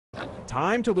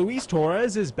Time to Luis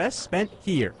Torres is best spent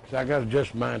here. I got to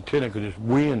adjust my antenna because it's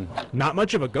wind. Not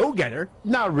much of a go-getter.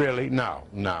 Not really. No.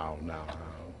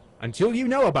 Until you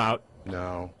know about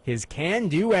No. his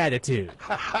can-do attitude.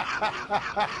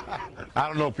 I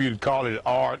don't know if you'd call it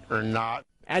art or not.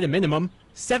 At a minimum,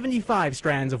 75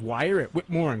 strands of wire at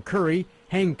Whitmore and Curry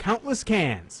hang countless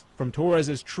cans, from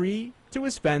Torres's tree to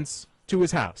his fence to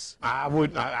his house.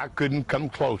 I couldn't come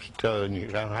close to telling you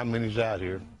how many's out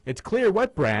here. It's clear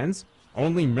what brands,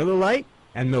 only Miller Lite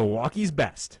and Milwaukee's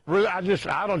Best. Really, I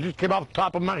don't just came off the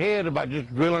top of my head about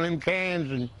just drilling them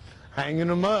cans and hanging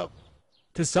them up.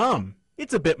 To some,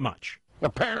 it's a bit much.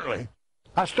 Apparently.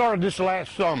 I started this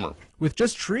last summer. With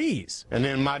just trees. And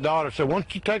then my daughter said, why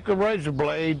don't you take a razor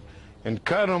blade and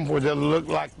cut them where they'll look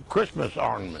like Christmas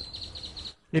ornaments.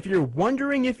 If you're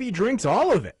wondering if he drinks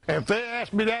all of it. If they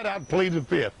asked me that, I'd plead the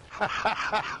fifth.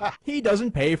 He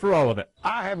doesn't pay for all of it.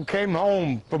 I have came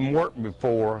home from work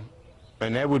before,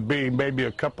 and there would be maybe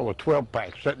a couple of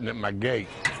 12-packs sitting at my gate.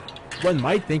 One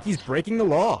might think he's breaking the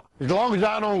law. As long as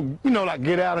I don't, like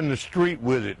get out in the street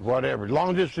with it, whatever. As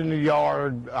long as it's in the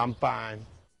yard, I'm fine.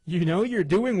 You know you're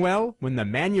doing well when the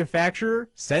manufacturer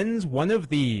sends one of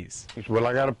these. He said, well,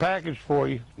 I got a package for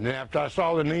you. And then after I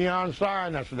saw the neon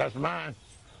sign, I said, that's mine.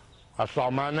 I saw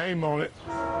my name on it.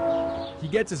 He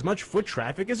gets as much foot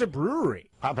traffic as a brewery.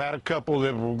 I've had a couple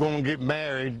that were going to get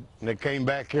married, and they came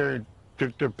back here and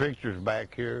took their pictures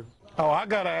back here. Oh, I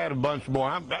got to add a bunch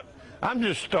more. I'm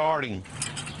just starting.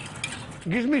 It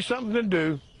gives me something to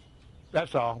do.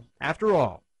 That's all. After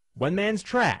all, one man's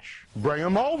trash Bring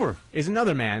them over. is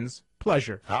another man's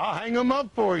pleasure. I'll hang them up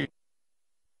for you.